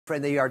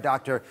friend of yours,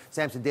 Dr.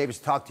 Sampson Davis,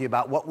 to talk to you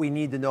about what we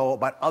need to know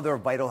about other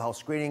vital health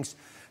screenings.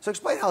 So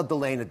explain how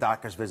delaying a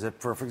doctor's visit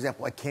for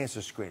example, a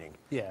cancer screening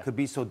could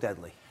be so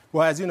deadly.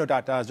 Well, as you know,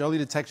 Dr. Oz, early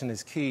detection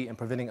is key in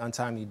preventing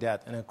untimely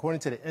death. And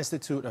according to the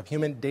Institute of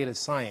Human Data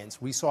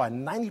Science, we saw a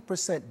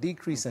 90%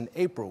 decrease in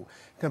April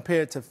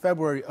compared to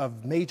February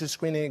of major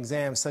screening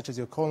exams such as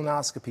your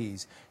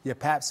colonoscopies, your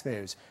pap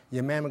smears,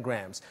 your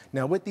mammograms.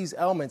 Now, with these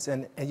elements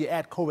and you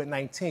add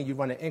COVID-19, you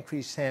run an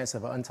increased chance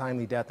of an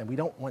untimely death, and we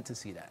don't want to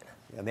see that.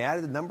 And they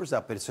added the numbers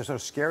up, but it's just so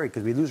scary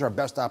because we lose our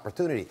best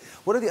opportunity.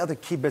 What are the other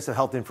key bits of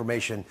health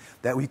information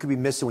that we could be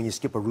missing when you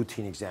skip a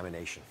routine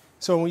examination?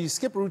 So when you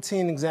skip a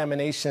routine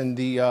examination,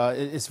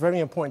 it's very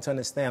important to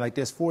understand, like,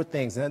 there's 4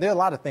 things. And there are a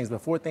lot of things,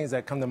 but 4 things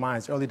that come to mind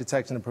is early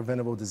detection of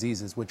preventable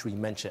diseases, which we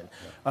mentioned.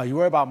 You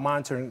worry about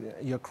monitoring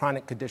your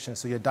chronic conditions,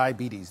 so your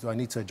diabetes. Do I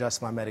need to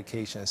adjust my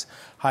medications?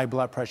 High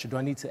blood pressure. Do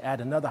I need to add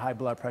another high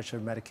blood pressure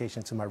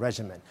medication to my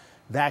regimen?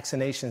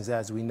 Vaccinations,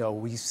 as we know.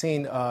 We've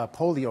seen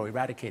polio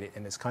eradicated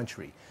in this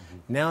country.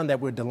 Now that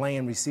we're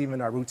delaying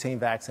receiving our routine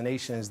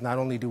vaccinations, not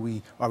only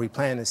are we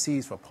planting the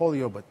seeds for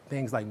polio, but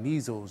things like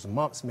measles,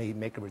 mumps may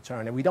make a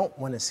return, and we don't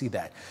want to see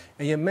that.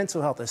 And your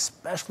mental health,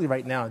 especially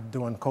right now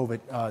during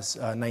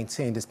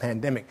COVID-19, this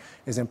pandemic,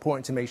 is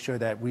important to make sure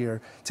that we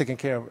are taking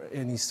care of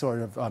any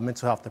sort of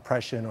mental health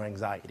depression or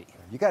anxiety.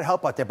 You got to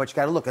help out there, but you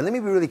got to look. And let me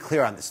be really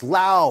clear on this,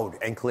 loud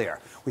and clear.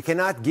 We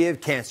cannot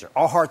give cancer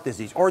or heart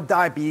disease or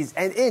diabetes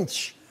an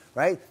inch,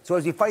 right? So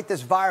as we fight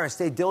this virus,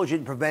 stay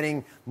diligent in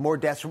preventing more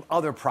deaths from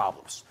other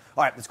problems.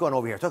 All right, let's go on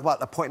over here. Talk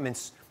about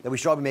appointments that we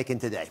should all be making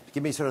today.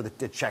 Give me sort of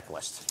the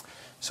checklist.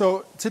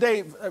 So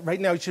today, right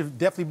now, you should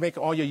definitely make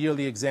all your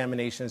yearly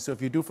examinations. So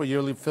if you do for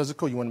yearly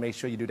physical, you want to make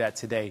sure you do that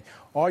today.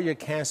 All your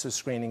cancer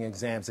screening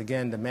exams,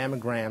 again, the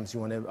mammograms, you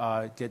want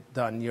to get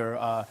done, your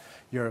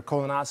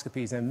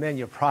colonoscopies, and then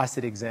your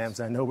prostate exams.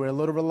 I know we're a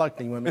little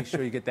reluctant. You want to make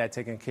sure you get that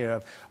taken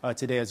care of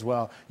today as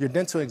well. Your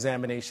dental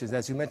examinations,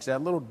 as you mentioned,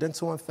 that little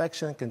dental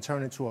infection can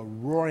turn into a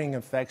roaring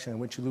infection in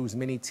which you lose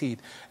many teeth,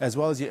 as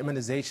well as your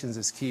immunizations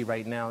is key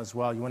right now as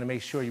well. You want to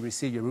make sure you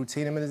receive your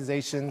routine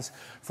immunizations.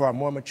 For our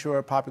more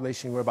mature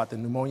population, we're about the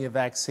pneumonia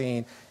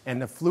vaccine,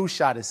 and the flu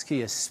shot is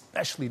key,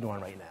 especially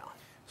during right now.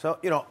 So,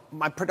 you know,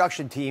 my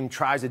production team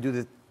tries to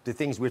do the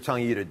things we're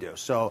telling you to do.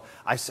 So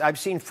I've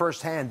seen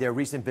firsthand their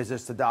recent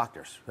visits to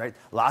doctors, right?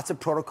 Lots of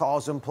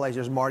protocols in place.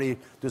 There's Marty,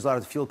 does a lot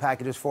of the field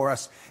packages for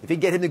us. If you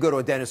get him to go to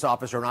a dentist's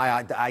office or an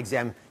eye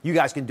exam, you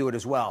guys can do it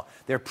as well.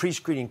 There are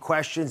pre-screening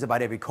questions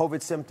about every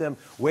COVID symptom,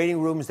 waiting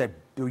rooms that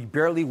we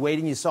barely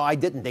waiting. You saw I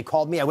didn't. They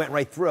called me. I went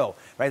right through,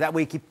 right? That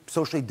way you keep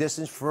socially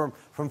distanced from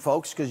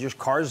folks because your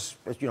car's,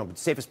 you know, the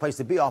safest place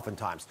to be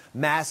oftentimes.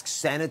 Masks,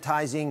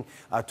 sanitizing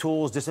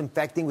tools,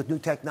 disinfecting with new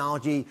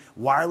technology,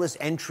 wireless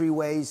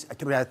entryways,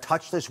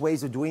 touchless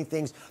ways of doing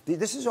things.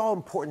 This is all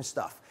important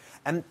stuff.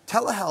 And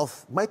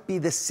telehealth might be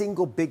the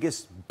single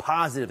biggest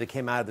positive that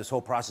came out of this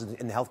whole process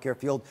in the healthcare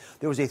field.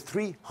 There was a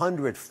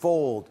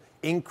 300-fold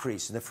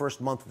increase in the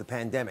first month of the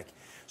pandemic.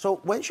 So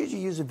when should you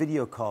use a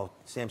video call,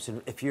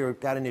 Sampson, if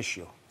you've got an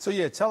issue? So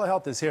yeah,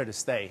 telehealth is here to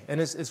stay, and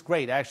it's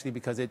great actually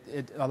because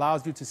it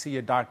allows you to see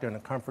your doctor in the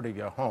comfort of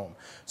your home.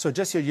 So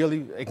just your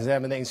yearly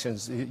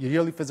examinations, your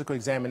yearly physical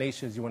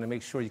examinations, you want to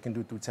make sure you can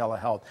do through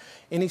telehealth.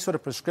 Any sort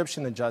of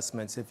prescription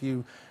adjustments, if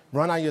you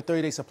run out your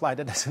 30-day supply,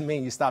 that doesn't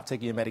mean you stop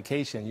taking your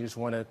medication. You just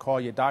want to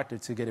call your doctor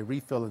to get a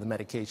refill of the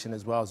medication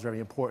as well. Is very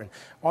important.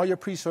 All your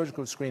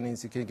pre-surgical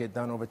screenings you can get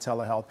done over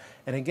telehealth.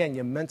 And again,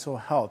 your mental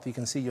health, you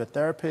can see your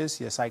therapist,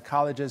 your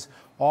psychologist,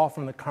 all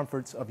from the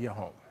comforts of your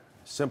home.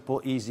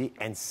 Simple, easy,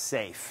 and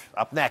safe.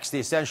 Up next, the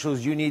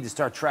essentials you need to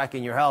start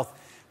tracking your health.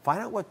 Find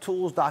out what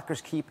tools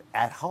doctors keep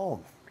at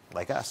home,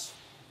 like us.